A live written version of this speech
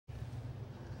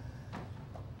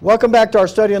Welcome back to our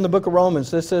study on the book of Romans.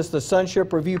 This is the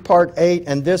Sonship Review Part 8,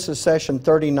 and this is session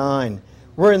 39.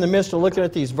 We're in the midst of looking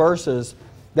at these verses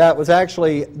that was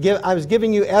actually, I was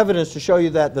giving you evidence to show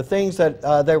you that the things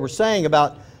that they were saying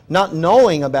about not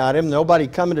knowing about him, nobody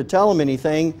coming to tell them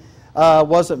anything,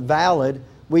 wasn't valid.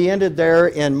 We ended there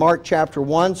in Mark chapter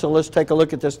 1, so let's take a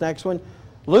look at this next one.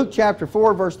 Luke chapter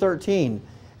 4, verse 13.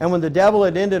 And when the devil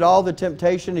had ended all the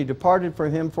temptation, he departed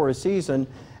from him for a season.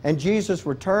 And Jesus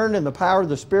returned in the power of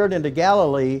the Spirit into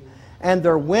Galilee, and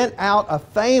there went out a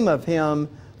fame of him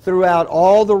throughout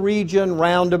all the region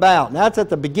round about. Now, that's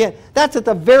at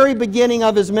the very beginning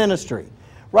of his ministry.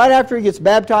 Right after he gets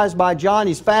baptized by John,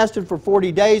 he's fasted for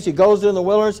 40 days. He goes in the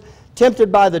wilderness,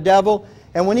 tempted by the devil.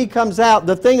 And when he comes out,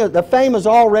 the fame is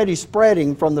already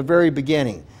spreading from the very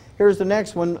beginning. Here's the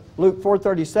next one, Luke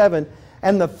 4:37.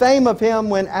 And the fame of him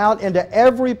went out into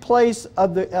every place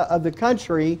of the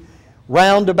country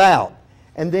round about.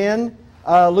 And then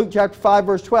Luke chapter 5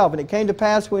 verse 12. And it came to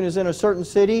pass when he was in a certain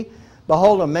city,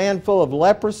 behold, a man full of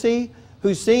leprosy,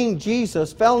 who seeing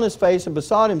Jesus fell on his face and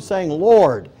besought him, saying,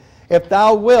 Lord, if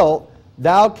thou wilt,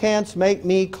 thou canst make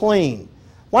me clean.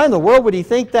 Why in the world would he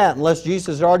think that unless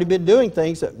Jesus had already been doing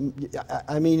things that,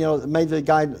 made the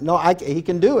guy know he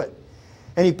can do it.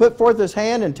 And he put forth his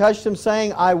hand and touched him,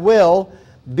 saying, I will,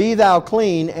 be thou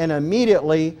clean. And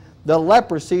immediately the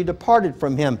leprosy departed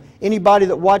from him. Anybody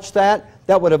that watched that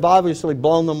would have obviously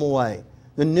blown them away.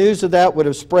 The news of that would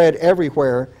have spread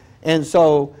everywhere. And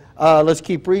so let's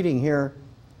keep reading here.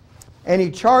 And he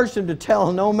charged him to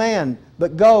tell no man,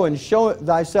 but go and show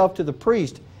thyself to the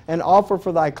priest, and offer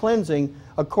for thy cleansing,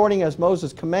 according as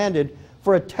Moses commanded,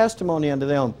 for a testimony unto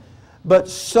them. But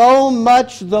so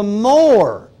much the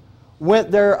more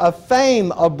went there a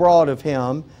fame abroad of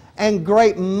him, and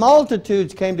great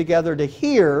multitudes came together to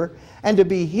hear and to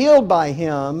be healed by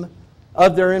him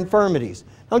of their infirmities.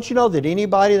 Don't you know that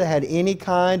anybody that had any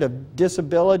kind of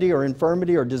disability or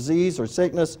infirmity or disease or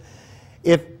sickness,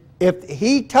 if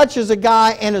he touches a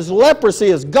guy and his leprosy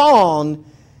is gone,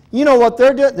 you know what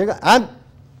they're doing?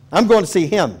 I'm going to see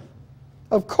him.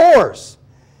 Of course.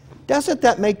 Doesn't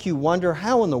that make you wonder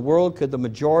how in the world could the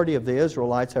majority of the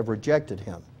Israelites have rejected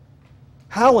him?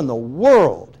 How in the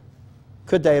world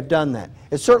could they have done that?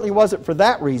 It certainly wasn't for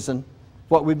that reason,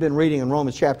 what we've been reading in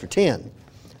Romans chapter 10.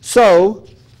 So,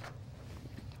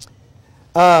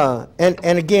 and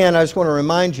again, I just want to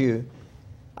remind you,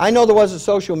 I know there wasn't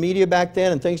social media back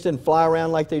then and things didn't fly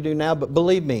around like they do now, but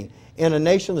believe me, in a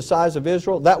nation the size of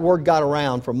Israel, that word got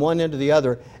around from one end to the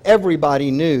other.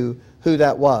 Everybody knew who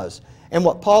that was. And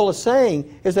what Paul is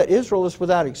saying is that Israel is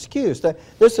without excuse. That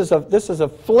this is a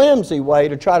flimsy way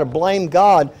to try to blame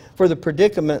God for the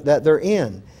predicament that they're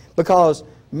in. Because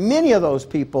many of those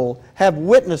people have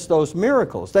witnessed those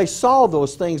miracles. They saw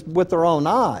those things with their own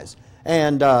eyes.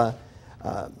 And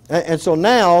so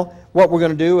now what we're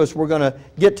going to do is we're going to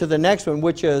get to the next one,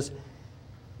 which is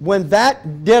when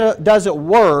that doesn't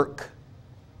work,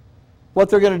 what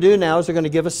they're going to do now is they're going to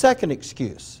give a second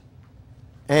excuse.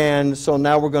 And so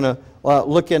now we're going to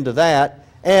look into that.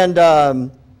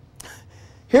 And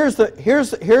here's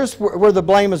where the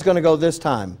blame is going to go this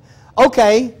time.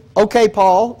 Okay,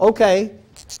 Paul, okay.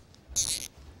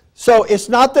 So it's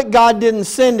not that God didn't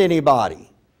send anybody.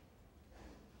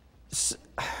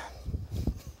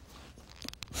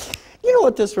 You know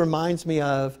what this reminds me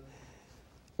of?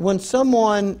 When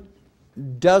someone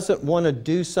doesn't want to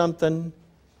do something,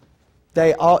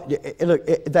 they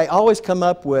always come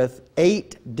up with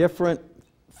 8 different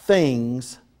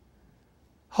things,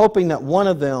 hoping that one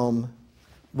of them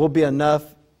will be enough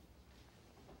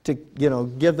to,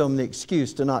 give them the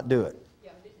excuse to not do it.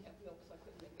 Yeah, I didn't have milk, so I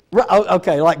couldn't make it.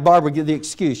 Okay, like Barbara gave the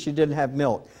excuse, she didn't have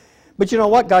milk. But you know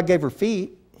what? God gave her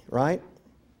feet, right?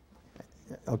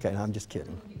 Okay, no, I'm just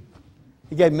kidding.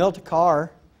 He gave Milt a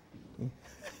car.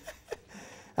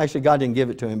 Actually, God didn't give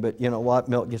it to him, but you know what?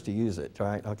 Milt gets to use it,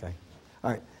 right? Okay. All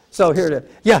right. So here it is.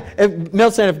 Yeah,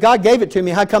 Milt said, if God gave it to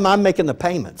me, how come I'm making the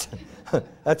payments?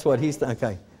 That's what he's thinking.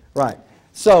 Okay, right.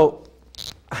 So,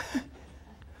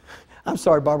 I'm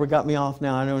sorry, Barbara got me off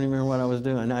now. I don't even remember what I was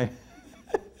doing.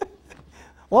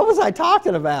 What was I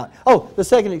talking about? Oh, the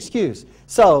second excuse.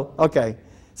 So, okay.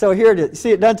 So here it is.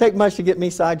 See, it doesn't take much to get me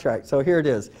sidetracked. So here it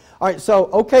is. All right, so,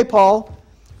 okay, Paul,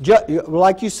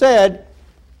 like you said,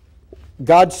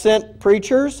 God sent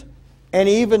preachers, and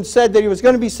he even said that he was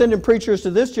going to be sending preachers to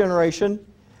this generation,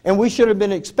 and we should have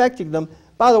been expecting them.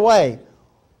 By the way,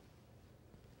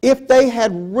 if they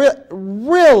had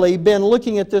really been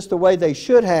looking at this the way they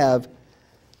should have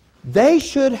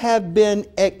been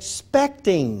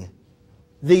expecting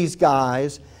these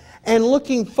guys and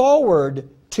looking forward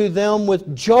to them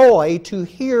with joy to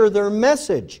hear their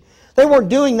message. They weren't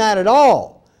doing that at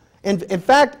all. In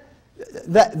fact,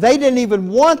 they didn't even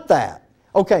want that.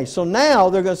 Okay, so now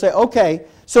they're going to say, okay,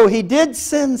 so he did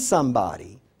send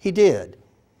somebody. He did.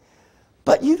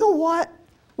 But you know what?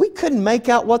 We couldn't make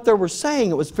out what they were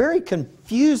saying. It was very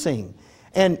confusing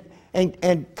and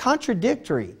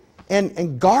contradictory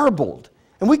and garbled.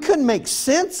 And we couldn't make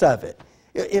sense of it.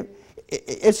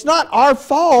 It's not our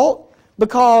fault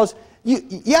because,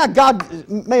 yeah, God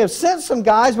may have sent some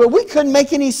guys, but we couldn't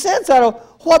make any sense out of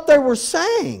what they were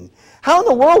saying. How in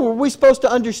the world were we supposed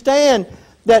to understand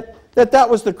that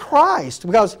was the Christ?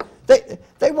 Because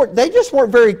they just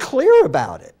weren't very clear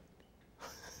about it.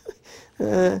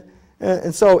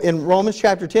 And so in Romans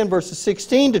chapter 10, verses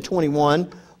 16 to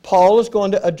 21, Paul is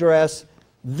going to address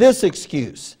this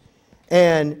excuse.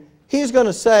 And he's going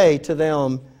to say to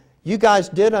them, you guys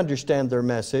did understand their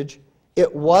message.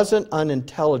 It wasn't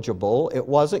unintelligible. It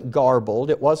wasn't garbled.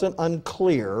 It wasn't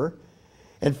unclear.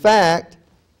 In fact,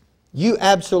 you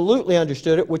absolutely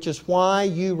understood it, which is why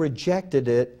you rejected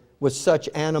it with such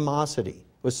animosity,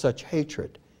 with such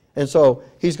hatred. And so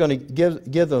he's going to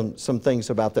give them some things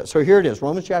about that. So here it is,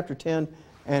 Romans chapter 10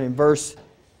 and in verse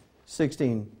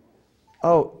 16.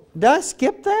 Oh, did I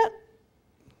skip that?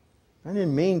 I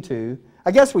didn't mean to.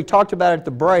 I guess we talked about it at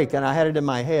the break and I had it in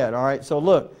my head. All right, so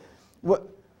look.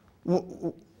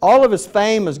 All of his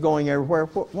fame is going everywhere.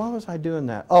 Why was I doing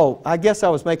that? Oh, I guess I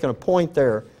was making a point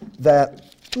there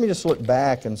that, let me just look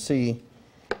back and see.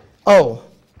 Oh,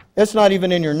 it's not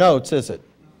even in your notes, is it?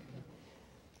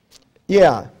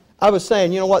 Yeah, I was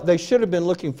saying, you know what, they should have been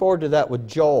looking forward to that with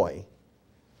joy.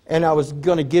 And I was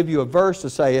going to give you a verse to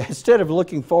say, instead of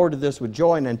looking forward to this with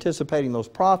joy and anticipating those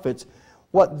prophets,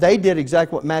 what they did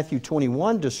exactly what Matthew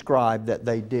 21 described that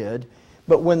they did.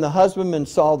 But when the husbandmen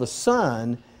saw the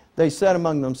son, they said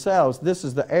among themselves, this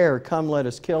is the heir, come let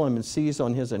us kill him and seize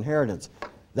on his inheritance.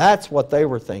 That's what they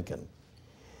were thinking.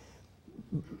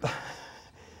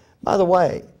 By the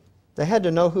way, they had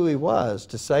to know who he was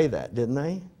to say that, didn't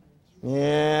they?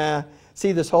 Yeah.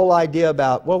 See, this whole idea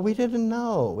about, well, we didn't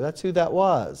know. That's who that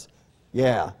was.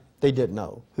 Yeah, they didn't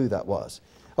know who that was.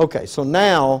 Okay, so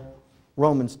now,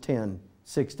 Romans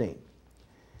 10:16.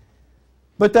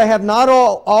 But they have not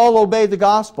all obeyed the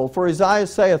gospel. For Isaiah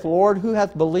saith, Lord, who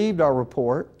hath believed our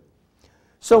report?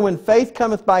 So when faith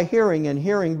cometh by hearing, and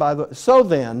hearing by the... So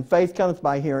then, faith cometh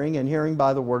by hearing, and hearing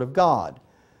by the word of God.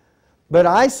 But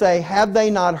I say, have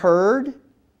they not heard?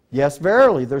 Yes,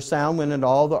 verily, their sound went into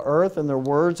all the earth, and their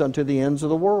words unto the ends of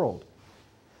the world.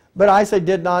 But I say,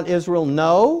 did not Israel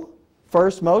know?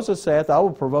 First Moses saith, I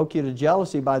will provoke you to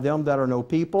jealousy by them that are no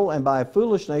people, and by a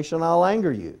foolish nation I'll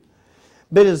anger you.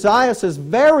 But Isaiah is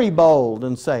very bold,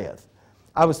 and saith,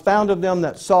 I was found of them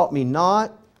that sought me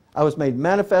not, I was made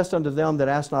manifest unto them that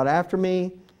asked not after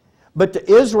me. But to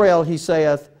Israel he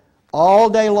saith, all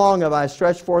day long have I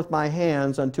stretched forth my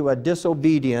hands unto a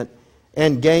disobedient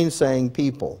and gainsaying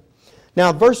people.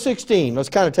 Now, verse 16, let's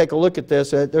kind of take a look at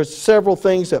this. There's several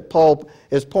things that Paul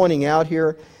is pointing out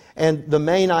here. And the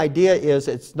main idea is,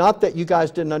 it's not that you guys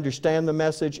didn't understand the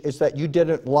message, it's that you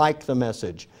didn't like the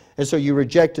message. And so you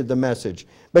rejected the message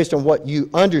based on what you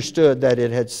understood that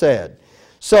it had said.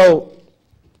 So,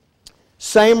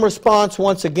 same response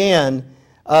once again.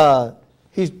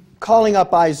 He's calling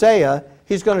up Isaiah.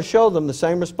 He's going to show them the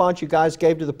same response you guys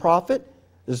gave to the prophet.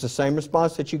 This is the same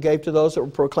response that you gave to those that were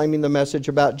proclaiming the message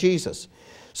about Jesus.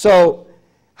 So,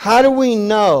 how do we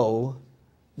know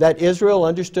that Israel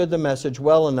understood the message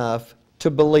well enough to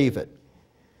believe it?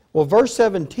 Well, verse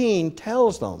 17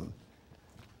 tells them,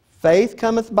 faith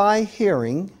cometh by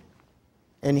hearing,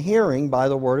 and hearing by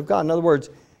the word of God. In other words,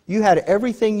 you had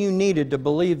everything you needed to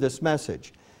believe this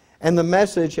message. And the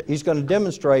message he's going to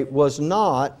demonstrate was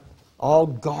not all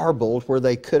garbled where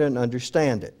they couldn't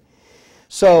understand it.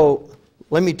 So,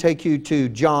 let me take you to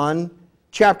John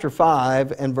chapter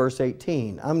 5 and verse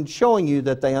 18. I'm showing you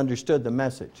that they understood the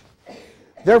message.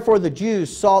 Therefore the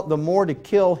Jews sought the more to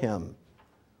kill him.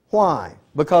 Why?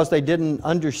 Because they didn't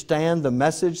understand the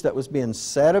message that was being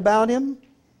said about him?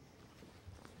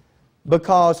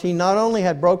 Because he not only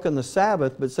had broken the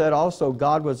Sabbath, but said also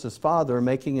God was his Father,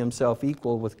 making himself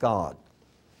equal with God.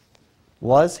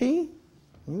 Was he?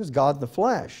 He was God in the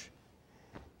flesh.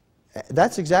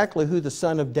 That's exactly who the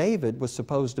son of David was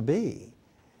supposed to be.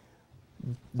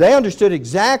 They understood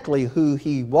exactly who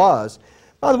he was.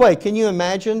 By the way, can you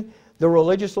imagine the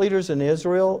religious leaders in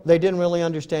Israel? They didn't really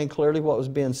understand clearly what was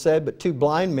being said, but two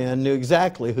blind men knew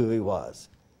exactly who he was.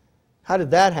 How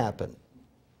did that happen?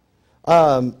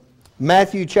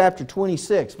 Matthew chapter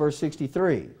 26, verse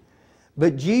 63.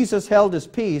 But Jesus held his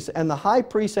peace, and the high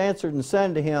priest answered and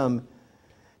said unto him,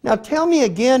 Now tell me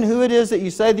again who it is that you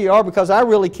say that you are, because I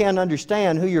really can't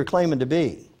understand who you're claiming to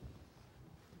be.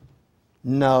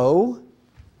 No.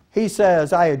 He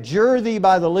says, I adjure thee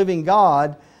by the living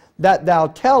God, that thou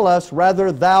tell us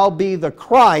whether thou be the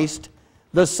Christ,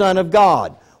 the Son of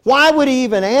God. Why would he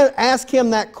even ask him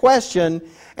that question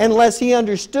unless he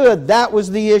understood that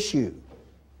was the issue?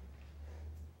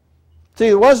 See,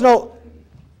 there was no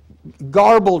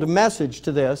garbled message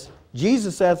to this.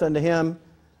 Jesus saith unto him,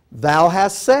 Thou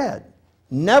hast said,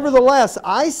 Nevertheless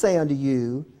I say unto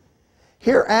you,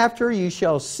 hereafter you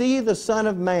shall see the Son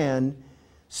of Man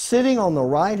sitting on the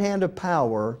right hand of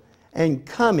power and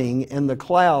coming in the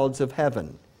clouds of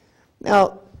heaven.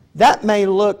 Now, that may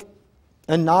look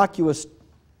innocuous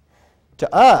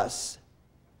to us,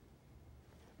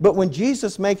 but when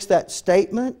Jesus makes that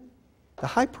statement, the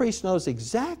high priest knows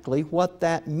exactly what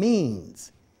that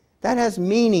means. That has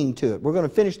meaning to it. We're going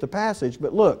to finish the passage,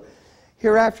 but look,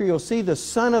 hereafter you'll see the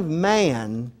Son of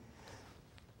Man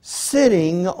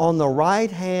sitting on the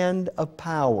right hand of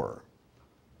power.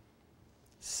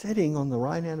 Sitting on the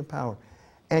right hand of power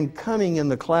and coming in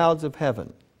the clouds of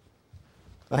heaven.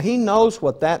 Now he knows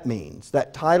what that means,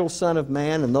 that title Son of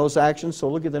Man and those actions, so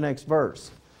look at the next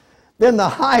verse. Then the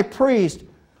high priest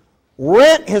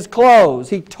rent his clothes,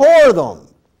 he tore them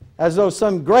as though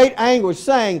some great anguish,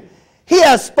 saying, He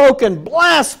has spoken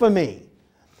blasphemy.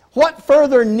 What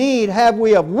further need have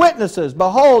we of witnesses?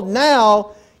 Behold,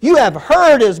 now you have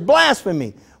heard his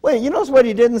blasphemy. Wait, you notice what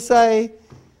he didn't say?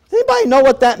 Does anybody know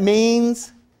what that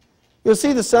means? You'll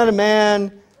see the Son of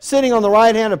Man sitting on the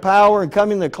right hand of power and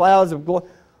coming in the clouds of glory.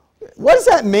 What does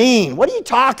that mean? What are you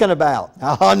talking about?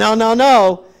 Oh,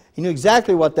 no. He knew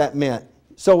exactly what that meant.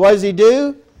 So what does he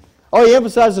do? Oh, he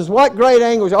emphasizes what great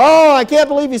anguish. Oh, I can't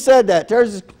believe he said that.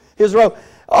 Tears his robe.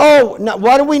 Oh, no,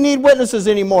 why do we need witnesses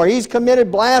anymore? He's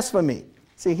committed blasphemy.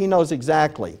 See, he knows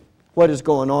exactly what is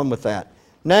going on with that.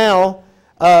 Now,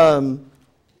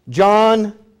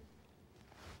 John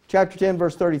chapter 10,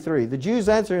 verse 33. The Jews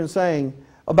answered him saying,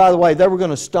 oh, by the way, they were going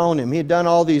to stone him. He had done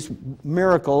all these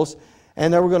miracles,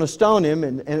 and they were going to stone him.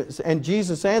 And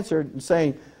Jesus answered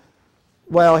saying,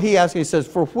 well, he asked, he says,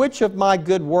 for which of my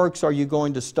good works are you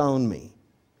going to stone me?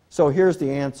 So here's the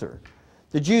answer.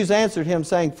 The Jews answered him,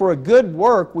 saying, for a good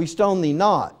work we stone thee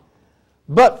not,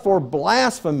 but for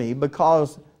blasphemy,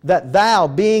 because that thou,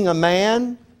 being a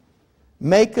man,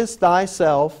 makest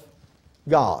thyself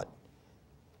God.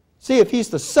 See, if he's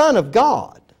the Son of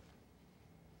God,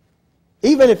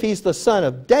 even if he's the son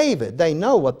of David, they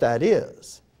know what that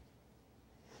is.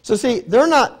 So see, they're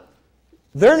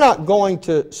not going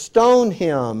to stone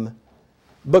him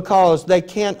because they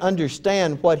can't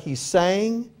understand what he's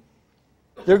saying.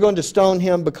 They're going to stone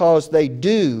him because they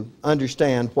do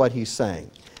understand what he's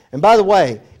saying. And by the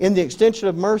way, in the extension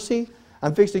of mercy,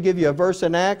 I'm fixed to give you a verse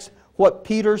in Acts. What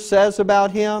Peter says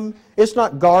about him, it's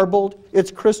not garbled,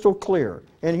 it's crystal clear.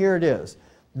 And here it is.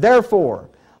 Therefore,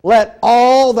 let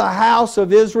all the house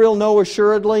of Israel know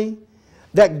assuredly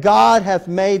that God hath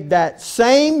made that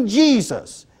same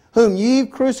Jesus, whom ye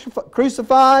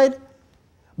crucified,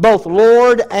 both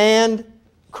Lord and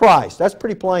Christ. That's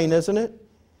pretty plain, isn't it?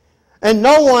 And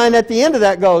no one at the end of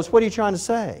that goes, what are you trying to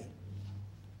say?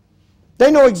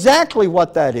 They know exactly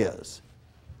what that is.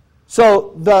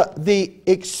 So the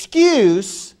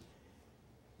excuse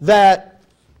that,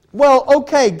 well,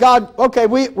 okay, God, okay,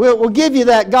 we'll give you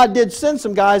that. God did send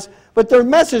some guys, but their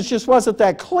message just wasn't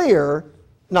that clear.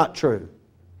 Not true.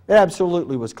 It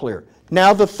absolutely was clear.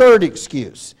 Now the third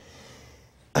excuse.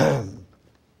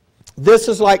 This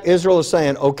is like Israel is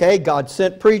saying, okay, God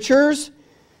sent preachers,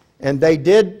 and they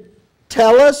did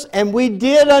tell us, and we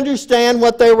did understand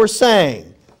what they were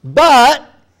saying. But,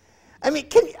 I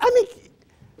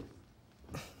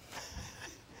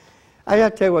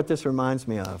have to tell you what this reminds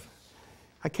me of.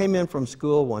 I came in from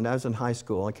school one day. I was in high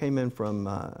school. I came in from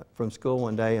school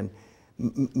one day, and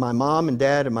my mom and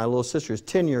dad and my little sister is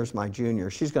 10 years my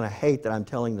junior. She's going to hate that I'm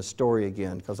telling the story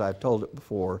again because I've told it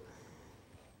before.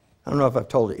 I don't know if I've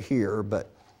told it here,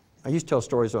 but I used to tell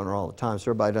stories on her all the time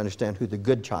so everybody would understand who the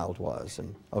good child was.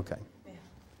 And okay. Yeah.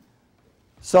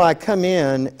 So I come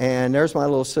in, and there's my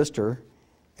little sister.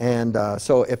 And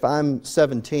so if I'm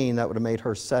 17, that would have made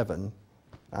her 7.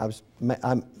 I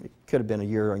could have been a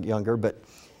year younger, but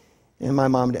and my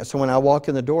mom and dad. So when I walk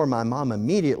in the door, my mom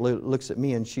immediately looks at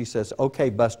me and she says,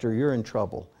 okay, Buster, you're in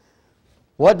trouble.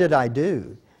 What did I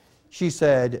do? She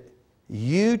said,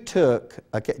 you took,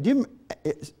 you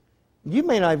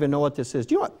may not even know what this is.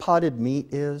 Do you know what potted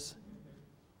meat is?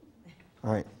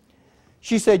 All right.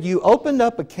 She said, you opened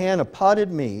up a can of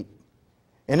potted meat,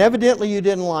 and evidently you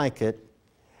didn't like it,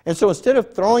 and so instead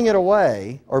of throwing it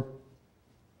away or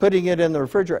putting it in the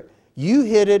refrigerator, You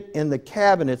hid it in the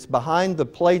cabinets behind the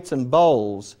plates and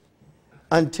bowls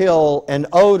until an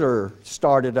odor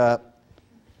started up,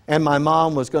 and my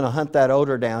mom was going to hunt that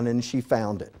odor down, and she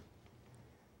found it.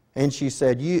 And she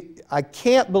said, I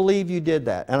can't believe you did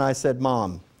that. And I said,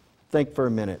 Mom, think for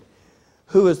a minute.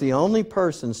 Who is the only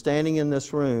person standing in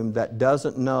this room that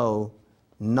doesn't know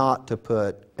not to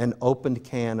put an opened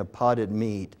can of potted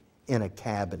meat in a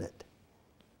cabinet?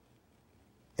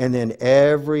 And then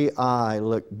every eye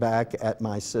looked back at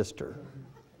my sister.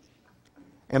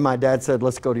 And my dad said,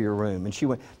 let's go to your room. And she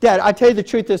went, Dad, I tell you the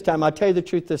truth this time. I tell you the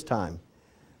truth this time.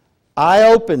 I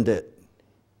opened it,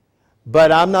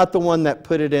 but I'm not the one that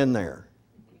put it in there.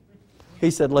 He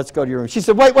said, let's go to your room. She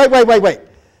said, wait.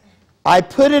 I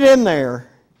put it in there,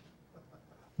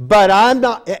 but I'm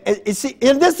not. See,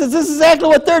 and this is exactly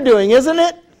what they're doing, isn't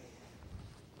it?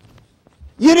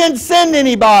 You didn't send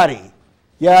anybody.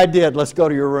 Yeah, I did. Let's go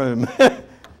to your room,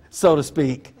 so to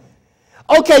speak.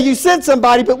 Okay, you sent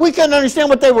somebody, but we couldn't understand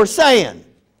what they were saying.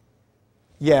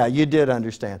 Yeah, you did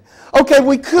understand. Okay,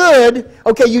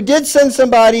 you did send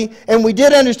somebody, and we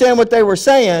did understand what they were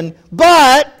saying,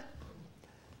 but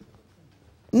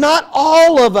not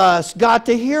all of us got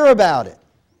to hear about it.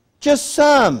 Just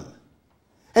some.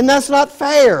 And that's not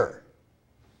fair.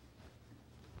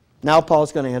 Now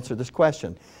Paul's going to answer this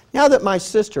question. Now that my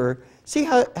sister, see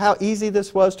how easy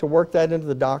this was to work that into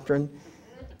the doctrine?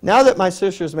 Now that my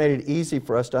sister's made it easy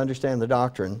for us to understand the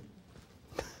doctrine.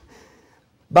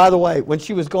 By the way, when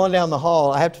she was going down the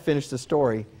hall, I have to finish the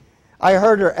story. I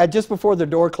heard her, just before the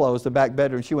door closed, the back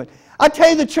bedroom, she went, I tell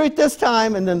you the truth this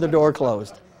time, and then the door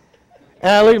closed.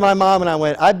 And I looked at my mom and I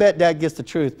went, I bet Dad gets the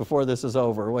truth before this is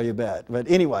over. What do you bet? But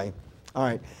anyway, all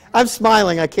right. I'm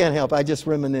smiling. I can't help. I just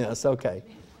reminisce. Okay.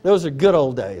 Those are good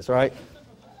old days, right?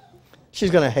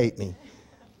 She's going to hate me.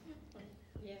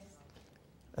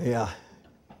 Yes.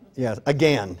 Yeah.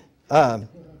 Again.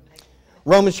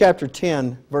 Romans chapter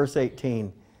 10, verse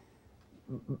 18.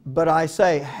 But I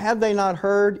say, have they not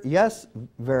heard? Yes,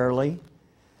 verily.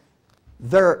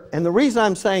 And the reason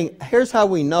I'm saying, here's how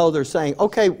we know they're saying,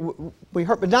 okay, we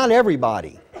heard, but not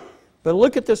everybody. But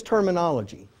look at this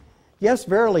terminology. Yes,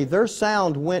 verily, their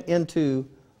sound went into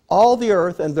all the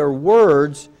earth and their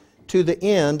words to the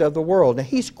end of the world. Now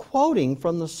he's quoting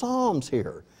from the Psalms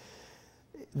here.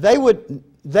 They would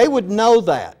know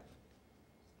that.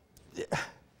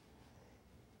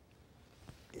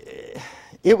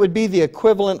 It would be the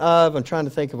equivalent of, I'm trying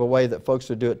to think of a way that folks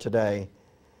would do it today.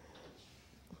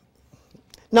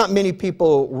 Not many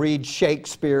people read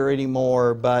Shakespeare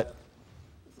anymore, but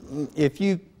if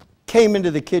you came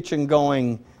into the kitchen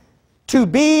going, to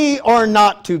be or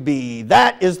not to be,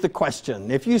 that is the question.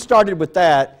 If you started with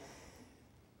that,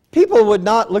 people would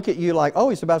not look at you like, oh,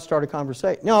 he's about to start a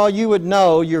conversation. No, you would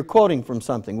know you're quoting from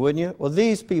something, wouldn't you? Well,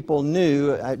 these people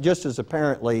knew, just as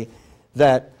apparently,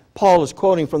 that Paul is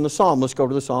quoting from the Psalm. Let's go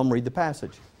to the Psalm, read the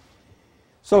passage.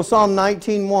 So Psalm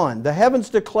 19:1, the heavens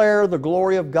declare the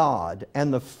glory of God,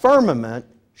 and the firmament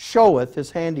showeth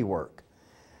his handiwork.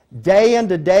 Day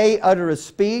unto day uttereth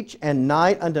speech, and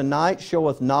night unto night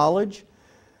showeth knowledge.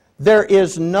 There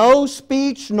is no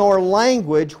speech nor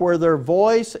language where their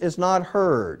voice is not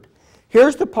heard.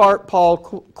 Here's the part Paul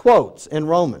quotes in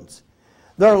Romans.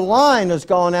 Their line has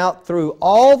gone out through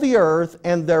all the earth,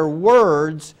 and their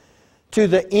words to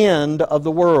the end of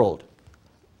the world.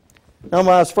 Now, when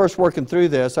I was first working through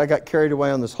this, I got carried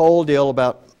away on this whole deal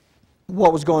about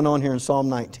what was going on here in Psalm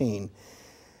 19.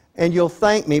 And you'll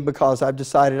thank me because I've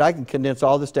decided I can condense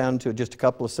all this down into just a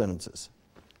couple of sentences.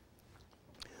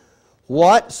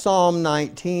 What Psalm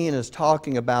 19 is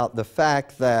talking about, the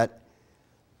fact that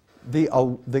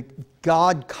the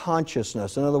God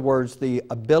consciousness, in other words, the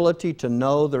ability to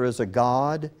know there is a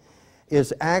God,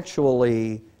 is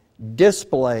actually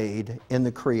displayed in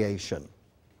the creation.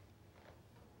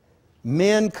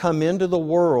 Men come into the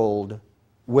world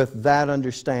with that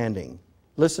understanding.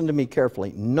 Listen to me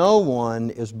carefully. No one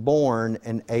is born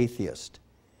an atheist.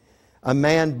 A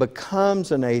man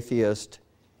becomes an atheist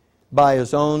by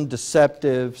his own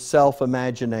deceptive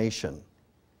self-imagination.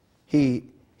 He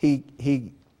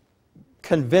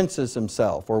convinces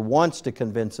himself or wants to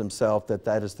convince himself that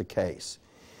that is the case.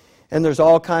 And there's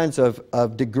all kinds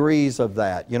of degrees of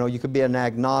that. You know, you could be an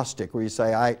agnostic where you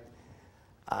say,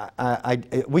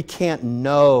 we can't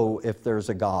know if there's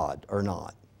a God or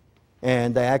not.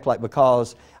 And they act like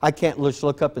because I can't just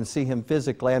look up and see him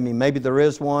physically. I mean, maybe there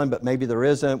is one, but maybe there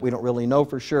isn't. We don't really know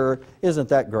for sure. Isn't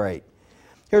that great?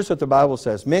 Here's what the Bible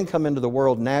says. Men come into the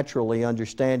world naturally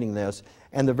understanding this,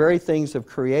 and the very things of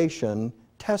creation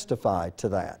testify to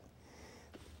that.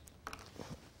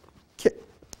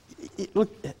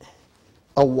 Look,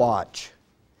 a watch.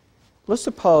 let's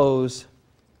suppose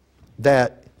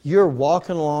that you're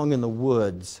walking along in the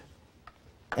woods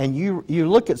and you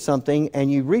look at something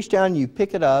and you reach down and you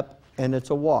pick it up and it's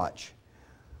a watch.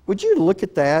 Would you look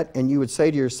at that and you would say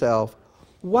to yourself,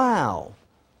 wow,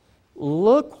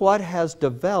 look what has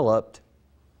developed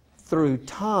through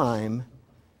time,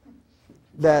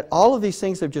 that all of these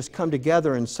things have just come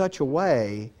together in such a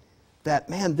way that,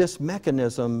 man, this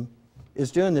mechanism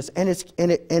is doing this, and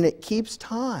it keeps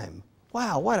time.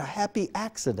 Wow, what a happy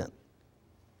accident.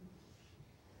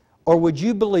 Or would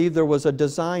you believe there was a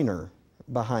designer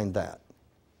behind that?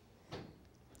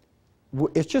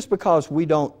 It's just because we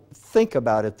don't think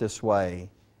about it this way.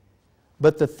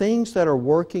 But the things that are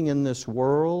working in this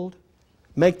world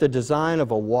make the design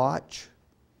of a watch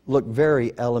look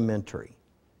very elementary.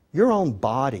 Your own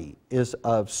body is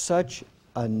of such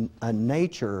a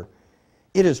nature,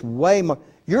 it is way more,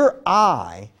 your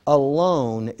eye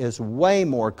alone is way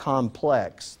more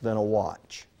complex than a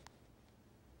watch.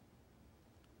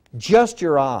 Just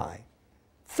your eye.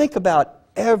 Think about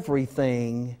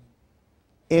everything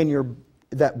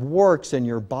that works in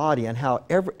your body and how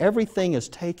everything is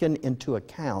taken into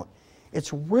account.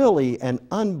 It's really an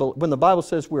unbelievable, when the Bible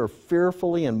says we're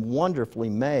fearfully and wonderfully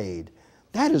made,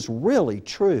 that is really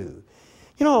true.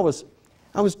 You know,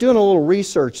 I was doing a little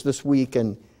research this week,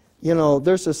 and you know,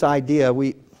 there's this idea,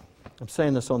 I'm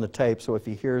saying this on the tape, so if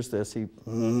he hears this,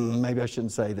 maybe I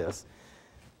shouldn't say this.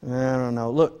 I don't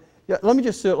know. Look, let me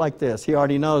just do it like this. He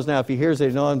already knows now. If he hears it,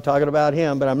 he knows I'm talking about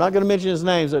him, but I'm not going to mention his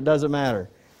name, so it doesn't matter.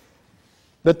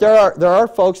 But there are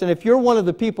folks, and if you're one of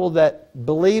the people that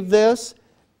believe this,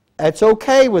 it's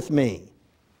okay with me.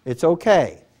 It's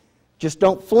okay. Just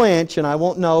don't flinch, and I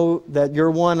won't know that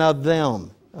you're one of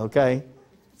them, okay?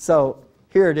 So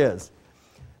here it is.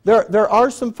 There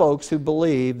are some folks who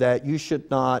believe that you should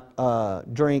not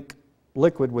drink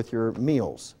liquid with your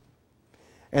meals.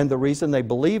 And the reason they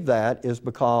believe that is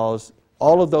because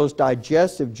all of those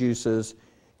digestive juices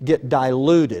get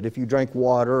diluted. If you drink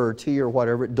water or tea or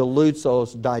whatever, it dilutes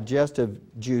those digestive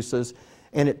juices,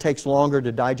 and it takes longer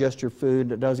to digest your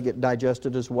food. It doesn't get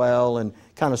digested as well and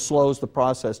kind of slows the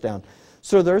process down.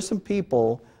 So there's some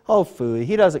people, oh, phooey,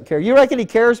 he doesn't care. You reckon he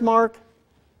cares, Mark?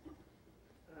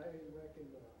 I reckon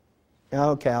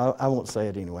not. Okay, I won't say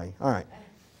it anyway. All right.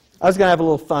 I was going to have a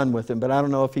little fun with him, but I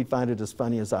don't know if he'd find it as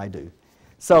funny as I do.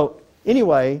 So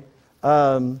anyway,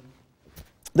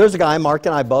 there's a guy, Mark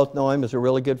and I both know him, as a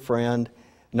really good friend,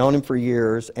 known him for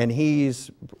years, and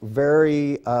he's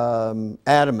very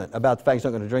adamant about the fact he's not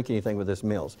going to drink anything with his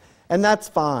meals. And that's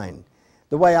fine.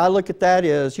 The way I look at that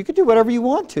is, you can do whatever you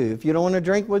want to. If you don't want to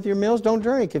drink with your meals, don't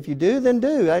drink. If you do, then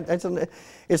do.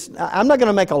 I'm not going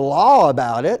to make a law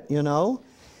about it, you know.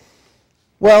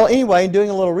 Well, anyway, doing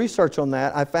a little research on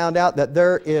that, I found out that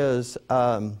there is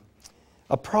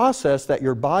a process that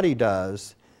your body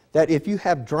does that if you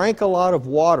have drank a lot of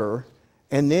water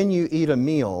and then you eat a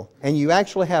meal and you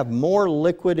actually have more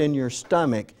liquid in your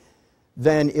stomach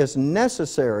than is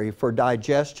necessary for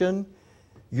digestion,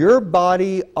 your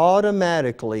body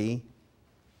automatically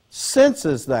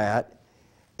senses that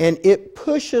and it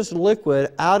pushes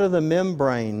liquid out of the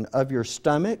membrane of your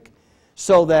stomach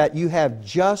so that you have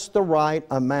just the right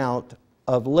amount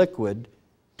of liquid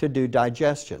to do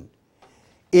digestion.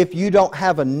 If you don't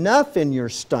have enough in your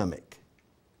stomach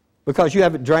because you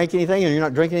haven't drank anything and you're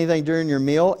not drinking anything during your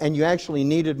meal and you actually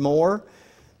needed more,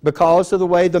 because of the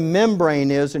way the membrane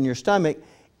is in your stomach,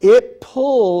 it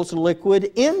pulls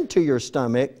liquid into your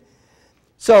stomach.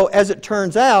 So as it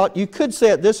turns out, you could say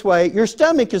it this way, your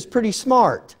stomach is pretty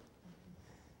smart.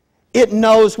 It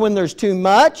knows when there's too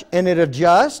much and it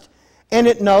adjusts, and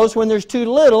it knows when there's too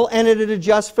little and it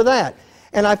adjusts for that.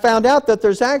 And I found out that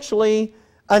there's actually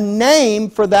a name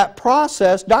for that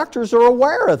process. Doctors are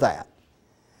aware of that.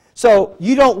 So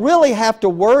you don't really have to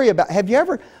worry about, have you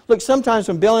ever, look, sometimes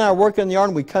when Bill and I are working in the yard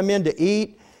and we come in to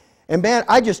eat, and man,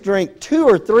 I just drink 2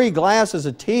 or 3 glasses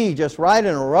of tea just right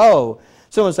in a row.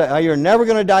 Someone say, oh, you're never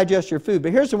going to digest your food.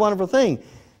 But here's the wonderful thing.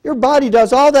 Your body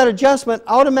does all that adjustment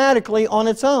automatically on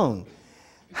its own.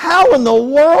 How in the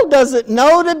world does it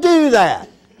know to do that?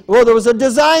 Well, there was a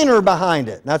designer behind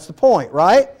it. That's the point,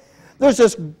 right? There's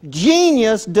this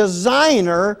genius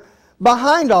designer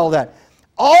behind all that.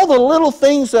 All the little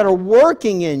things that are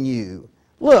working in you.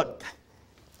 Look,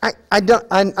 I'm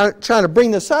trying to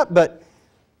bring this up, but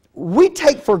we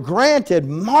take for granted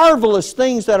marvelous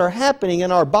things that are happening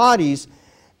in our bodies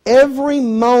every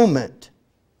moment.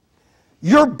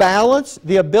 Your balance,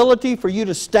 the ability for you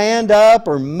to stand up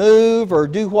or move or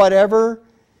do whatever,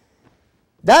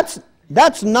 that's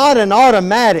not an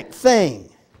automatic thing.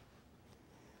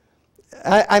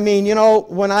 I mean, you know,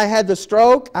 when I had the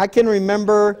stroke, I can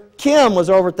remember Kim was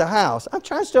over at the house. I'm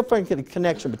trying to still find a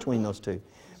connection between those two.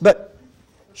 But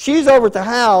she's over at the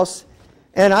house,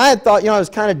 and I had thought, I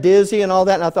was kind of dizzy and all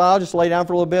that, and I thought I'll just lay down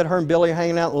for a little bit. Her and Billy are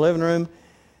hanging out in the living room.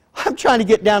 I'm trying to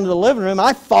get down to the living room.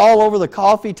 I fall over the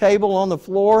coffee table on the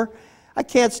floor. I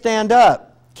can't stand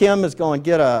up. Kim is going,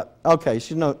 get up. Okay,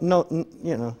 she's no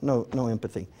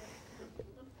empathy.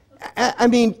 I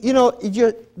mean,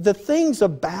 the things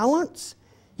of balance,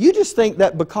 you just think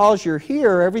that because you're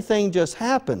here, everything just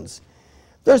happens.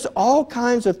 There's all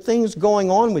kinds of things going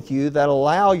on with you that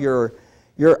allow your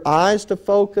eyes to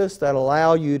focus, that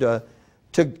allow you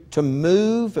to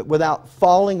move without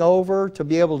falling over, to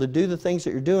be able to do the things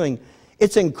that you're doing.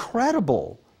 It's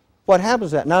incredible what happens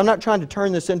to that. Now, I'm not trying to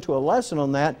turn this into a lesson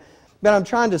on that, but I'm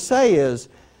trying to say is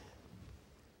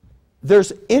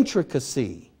there's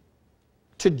intricacy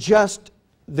to just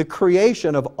the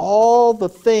creation of all the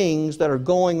things that are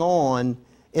going on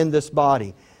in this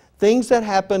body. Things that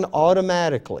happen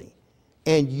automatically,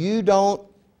 and you don't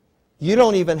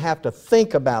even have to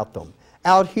think about them.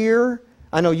 Out here,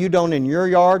 I know you don't in your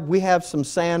yard, we have some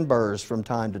sandburrs from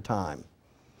time to time.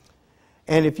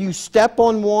 And if you step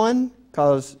on one,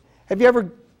 because have you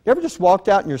ever just walked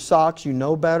out in your socks, you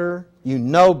know better,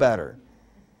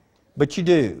 but you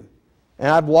do. And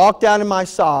I've walked out in my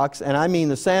socks, and I mean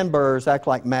the sandburrs act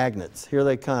like magnets. Here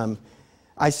they come.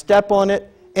 I step on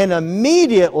it, and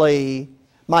immediately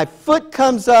my foot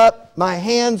comes up, my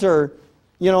hands are,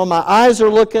 my eyes are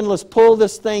looking, let's pull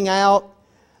this thing out.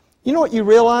 You know what you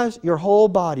realize? Your whole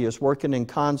body is working in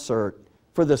concert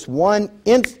for this one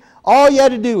instant. All you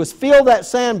had to do was feel that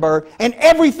sandburr, and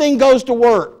everything goes to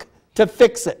work to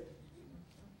fix it.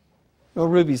 Oh,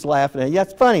 Ruby's laughing at you.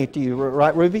 That's funny to you,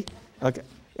 right, Ruby? Okay.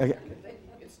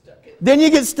 Then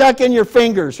you get stuck in your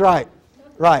fingers, right.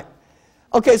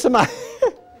 Okay, so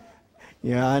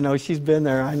yeah, I know, she's been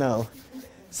there, I know.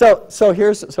 So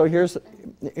here's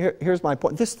my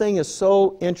point. This thing is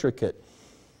so intricate.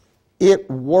 It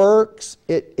works,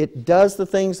 it does the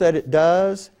things that it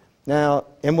does. Now,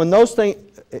 and when those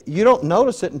things, you don't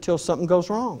notice it until something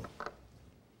goes wrong.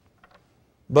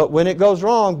 But when it goes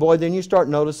wrong, boy, then you start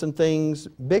noticing things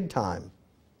big time.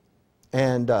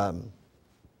 And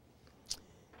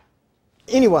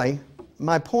anyway,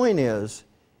 my point is,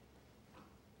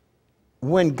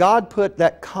 when God put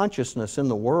that consciousness in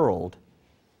the world,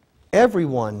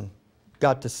 everyone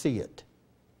got to see it.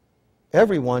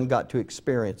 Everyone got to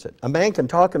experience it. A man can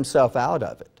talk himself out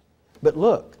of it. But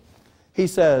look, he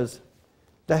says,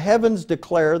 the heavens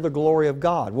declare the glory of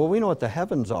God. Well, we know what the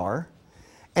heavens are.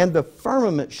 And the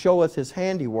firmament showeth his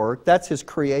handiwork. That's his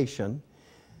creation.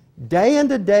 Day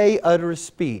unto day uttereth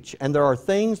speech. And there are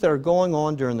things that are going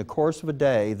on during the course of a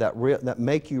day that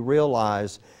make you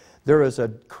realize there is a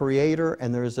creator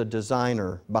and there is a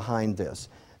designer behind this.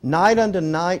 Night unto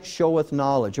night showeth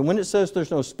knowledge. And when it says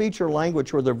there's no speech or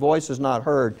language where their voice is not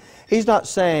heard, he's not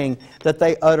saying that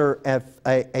they utter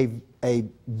a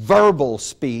verbal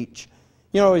speech.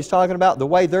 You know what he's talking about? The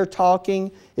way they're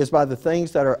talking is by the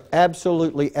things that are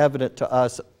absolutely evident to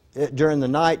us during the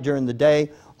night, during the day,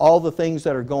 all the things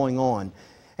that are going on.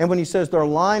 And when he says their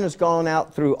line has gone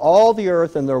out through all the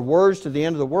earth and their words to the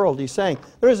end of the world, he's saying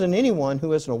there isn't anyone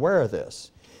who isn't aware of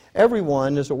this.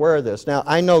 Everyone is aware of this. Now,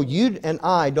 I know you and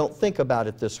I don't think about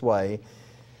it this way.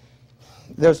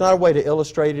 There's not a way to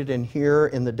illustrate it in here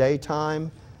in the daytime.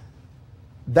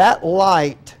 That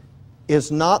light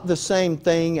is not the same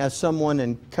thing as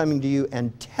someone coming to you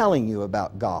and telling you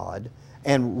about God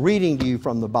and reading to you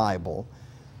from the Bible.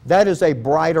 That is a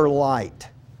brighter light.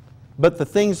 But the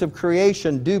things of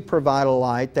creation do provide a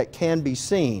light that can be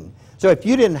seen. So if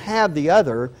you didn't have the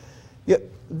other,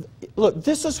 look,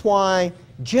 this is why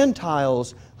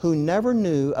Gentiles who never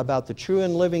knew about the true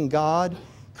and living God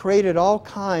created all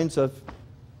kinds of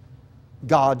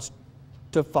gods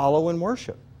to follow and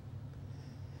worship.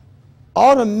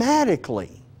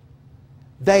 Automatically,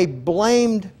 they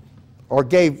blamed or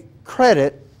gave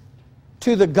credit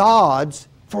to the gods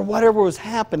for whatever was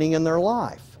happening in their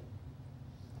life.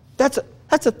 That's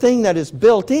a thing that is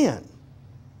built in.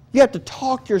 You have to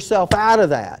talk yourself out of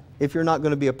that if you're not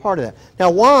going to be a part of that. Now,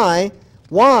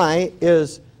 why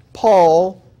is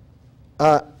Paul,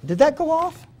 did that go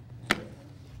off?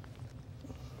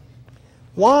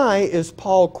 Why is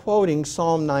Paul quoting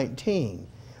Psalm 19?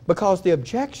 Because the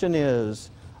objection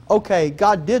is, okay,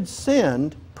 God did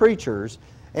send preachers,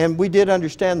 and we did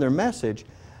understand their message,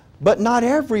 but not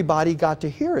everybody got to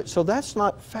hear it, so that's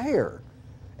not fair.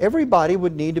 Everybody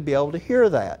would need to be able to hear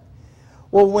that.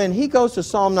 Well, when he goes to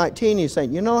Psalm 19, he's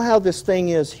saying, you know how this thing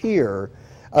is here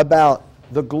about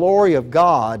the glory of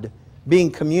God being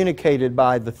communicated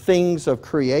by the things of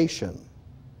creation?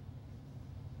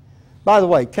 By the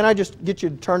way, can I just get you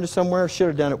to turn to somewhere? Should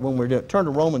have done it when we were doing it. Turn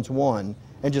to Romans 1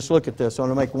 and just look at this. I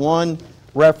want to make one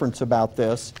reference about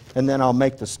this, and then I'll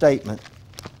make the statement.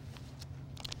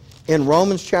 In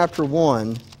Romans chapter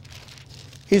 1,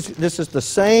 this is the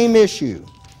same issue.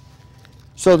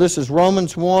 So this is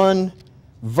Romans 1,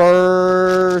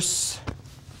 verse...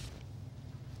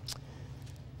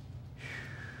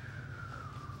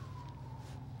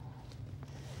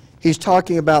 He's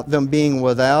talking about them being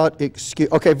without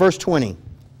excuse. Okay, verse 20.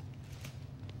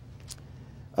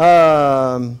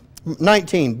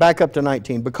 19, back up to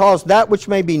 19. Because that which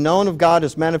may be known of God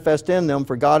is manifest in them,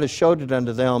 for God has showed it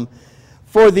unto them.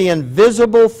 For the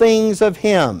invisible things of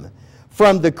Him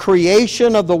from the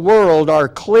creation of the world are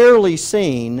clearly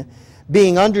seen,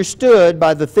 being understood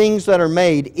by the things that are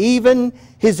made, even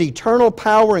His eternal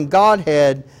power and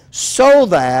Godhead, so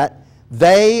that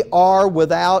they are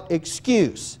without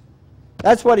excuse.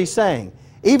 That's what he's saying.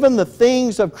 Even the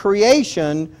things of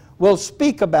creation will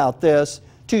speak about this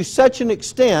to such an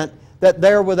extent that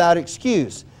they're without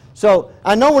excuse. So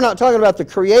I know we're not talking about the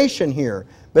creation here,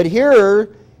 but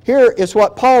here is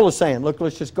what Paul is saying. Look,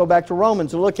 let's just go back to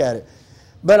Romans and look at it.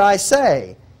 But I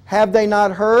say, have they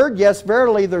not heard? Yes,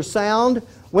 verily their sound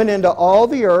went into all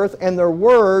the earth, and their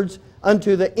words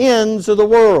unto the ends of the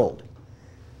world.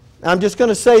 I'm just going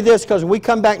to say this because when we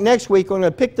come back next week, we're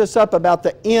going to pick this up about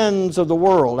the ends of the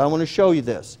world. I want to show you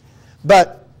this.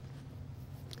 But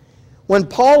when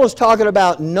Paul is talking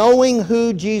about knowing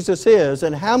who Jesus is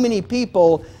and how many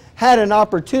people had an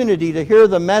opportunity to hear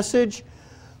the message,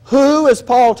 who is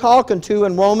Paul talking to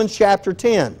in Romans chapter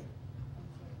 10?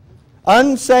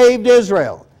 Unsaved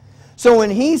Israel. So when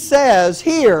he says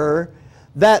here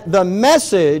that the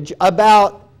message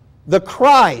about the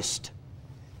Christ,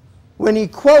 when he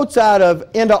quotes out of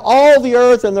into all the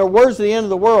earth and their words to the end of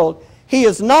the world, he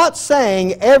is not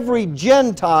saying every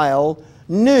Gentile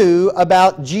knew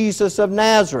about Jesus of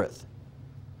Nazareth.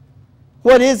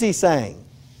 What is he saying?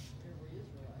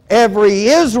 Every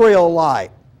Israelite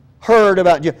heard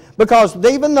about Jesus. Because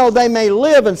even though they may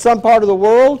live in some part of the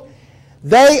world,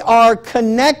 they are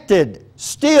connected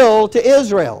still to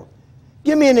Israel.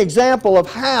 Give me an example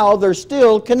of how they're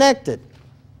still connected.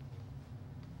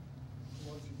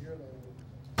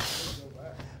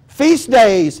 Feast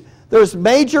days. There's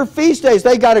major feast days.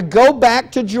 They got to go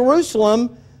back to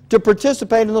Jerusalem to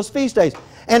participate in those feast days.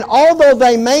 And although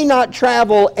they may not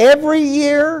travel every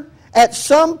year, at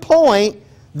some point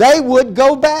they would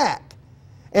go back.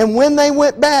 And when they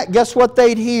went back, guess what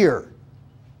they'd hear?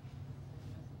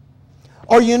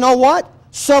 Or you know what?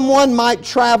 Someone might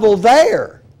travel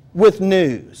there with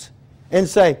news and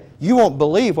say, you won't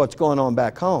believe what's going on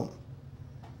back home.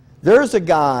 There's a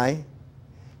guy,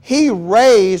 he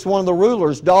raised one of the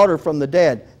ruler's daughter from the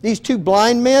dead. These two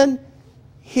blind men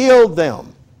healed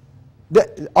them.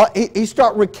 He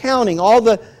started recounting all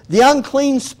the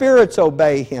unclean spirits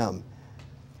obey him.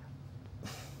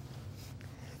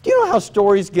 Do you know how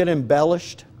stories get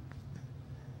embellished?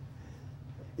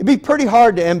 It'd be pretty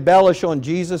hard to embellish on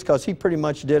Jesus because he pretty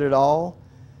much did it all.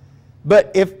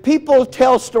 But if people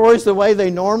tell stories the way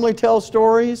they normally tell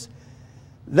stories,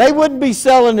 they wouldn't be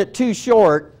selling it too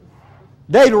short.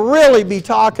 They'd really be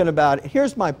talking about it.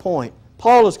 Here's my point.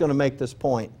 Paul is going to make this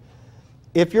point.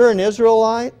 If you're an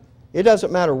Israelite, it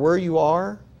doesn't matter where you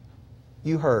are,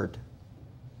 you heard.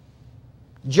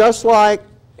 Just like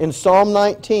in Psalm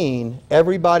 19,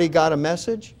 everybody got a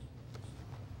message.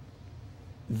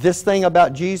 This thing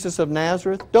about Jesus of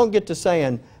Nazareth, don't get to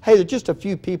saying, hey, there's just a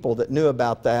few people that knew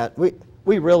about that. We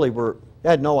really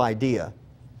had no idea.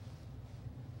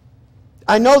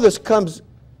 I know this comes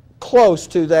close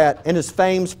to that, and his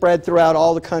fame spread throughout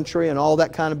all the country and all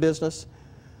that kind of business.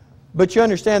 But you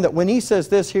understand that when he says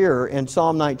this here in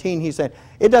Psalm 19, he's saying,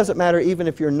 it doesn't matter even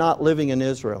if you're not living in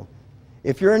Israel.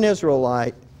 If you're an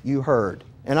Israelite, you heard.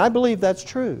 And I believe that's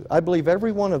true. I believe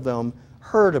every one of them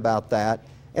heard about that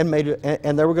and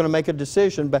they were going to make a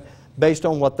decision based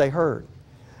on what they heard.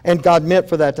 And God meant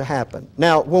for that to happen.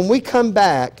 Now, when we come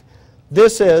back,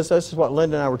 this is what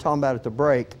Linda and I were talking about at the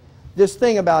break, this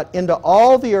thing about into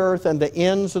all the earth and the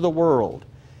ends of the world.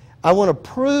 I want to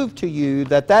prove to you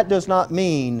that that does not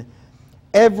mean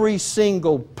every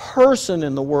single person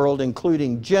in the world,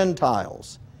 including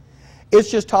Gentiles.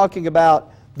 It's just talking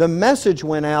about the message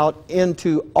went out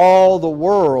into all the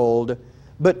world,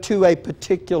 but to a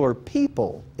particular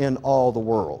people in all the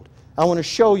world. I want to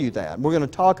show you that. We're going to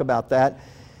talk about that.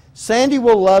 Sandy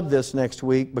will love this next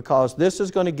week because this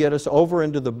is going to get us over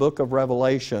into the book of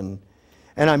Revelation.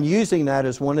 And I'm using that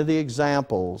as one of the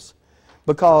examples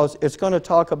because it's going to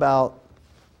talk about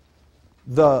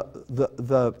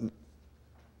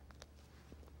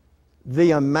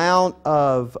the amount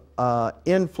of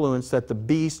influence that the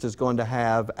beast is going to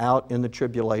have out in the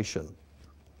tribulation.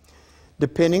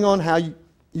 Depending on how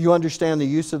you understand the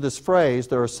use of this phrase,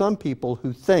 there are some people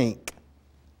who think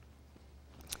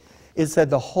it said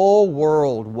the whole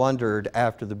world wondered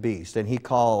after the beast, and he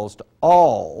caused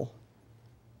all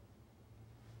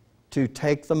to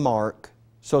take the mark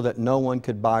so that no one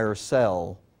could buy or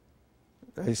sell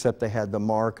except they had the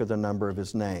mark or the number of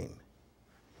his name.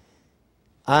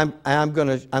 I'm going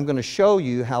to show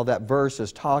you how that verse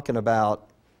is talking about.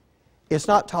 It's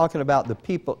not talking about the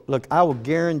people. Look, I will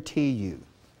guarantee you,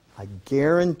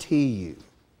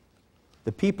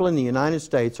 the people in the United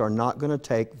States are not going to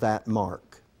take that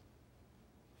mark.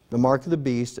 The mark of the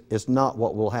beast is not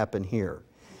what will happen here.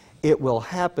 It will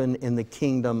happen in the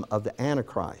kingdom of the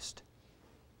Antichrist.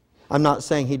 I'm not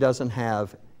saying he doesn't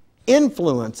have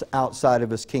influence outside of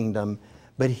his kingdom,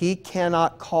 but he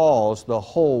cannot cause the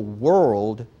whole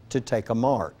world to take a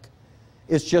mark.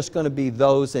 It's just going to be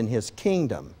those in his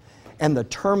kingdom. And the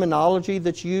terminology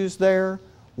that's used there,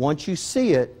 once you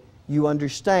see it, you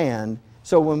understand.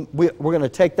 So when we're going to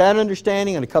take that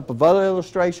understanding and a couple of other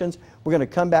illustrations, we're going to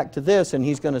come back to this, and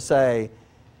he's going to say,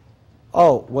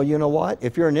 oh, well, you know what?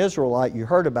 If you're an Israelite, you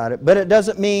heard about it. But it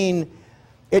doesn't mean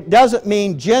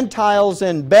Gentiles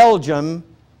in Belgium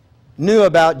knew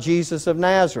about Jesus of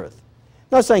Nazareth.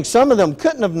 I'm not saying some of them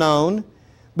couldn't have known,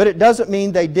 but it doesn't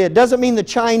mean they did. It doesn't mean the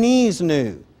Chinese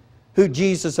knew who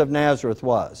Jesus of Nazareth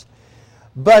was.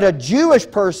 But a Jewish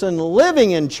person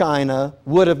living in China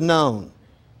would have known.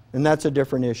 And that's a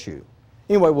different issue.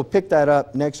 Anyway, we'll pick that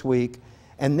up next week.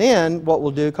 And then what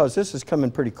we'll do, because this is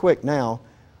coming pretty quick now,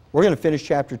 we're going to finish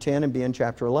chapter 10 and be in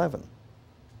chapter 11.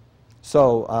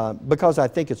 So, because I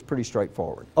think it's pretty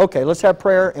straightforward. Okay, let's have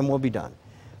prayer and we'll be done.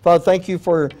 Father, thank you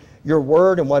for your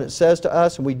word and what it says to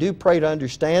us. And we do pray to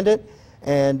understand it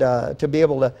and to be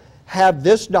able to have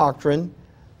this doctrine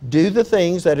do the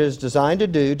things that it is designed to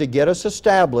do to get us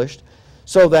established,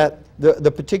 so that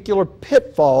the particular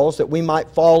pitfalls that we might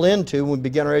fall into when we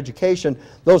begin our education,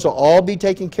 those will all be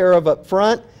taken care of up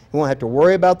front. We won't have to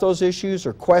worry about those issues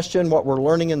or question what we're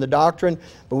learning in the doctrine,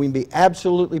 but we can be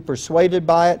absolutely persuaded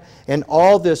by it. And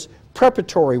all this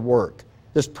preparatory work,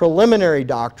 this preliminary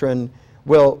doctrine,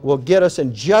 will get us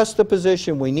in just the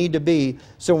position we need to be,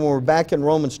 so when we're back in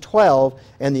Romans 12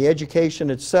 and the education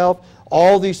itself,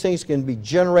 all these things can be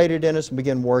generated in us and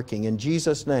begin working. In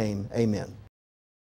Jesus' name, amen.